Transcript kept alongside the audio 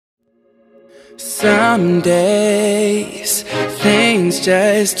Some days things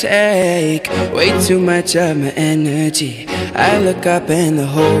just take way too much of my energy. I look up and the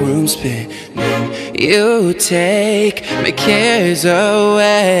whole room's spinning. You take my cares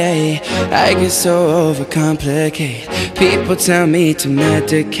away. I get so overcomplicate. People tell me to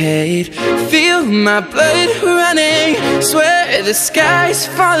medicate. Feel my blood running, swear the sky's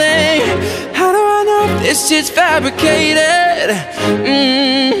falling. How do I know if this shit's fabricated?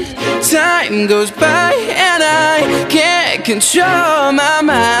 Time goes by and I can't control my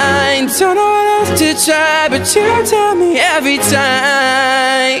mind. Don't know what else to try, but you tell me every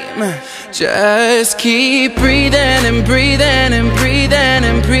time. Just keep breathing and breathing and breathing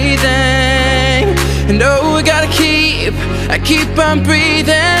and breathing. And oh, I keep on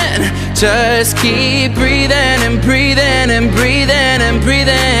breathing. Just keep breathing and breathing and breathing and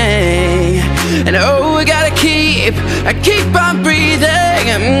breathing. And oh, I keep on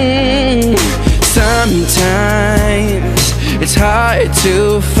breathing. Sometimes it's hard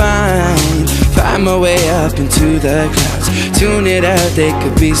to find my way up into the clouds. Tune it out, they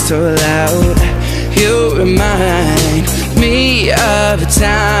could be so loud. You remind me of a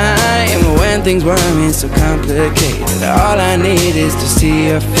time when things weren't so complicated. All I need is to see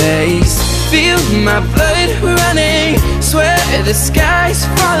your face. Feel my blood running, swear the sky's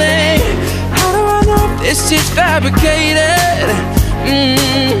falling. How do I know if this shit's fabricated?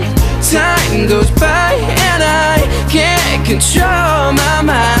 Time goes by and I can't control my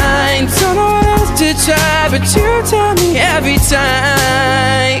mind. Don't know what else to try, but you tell me every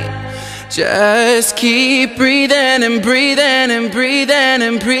time. Just keep breathing and breathing and breathing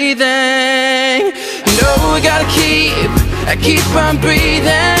and breathing. No, I keep on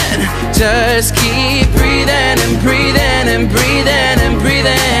breathing. Just keep breathing and breathing and breathing and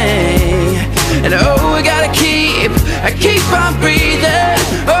breathing. And oh, I keep on breathing.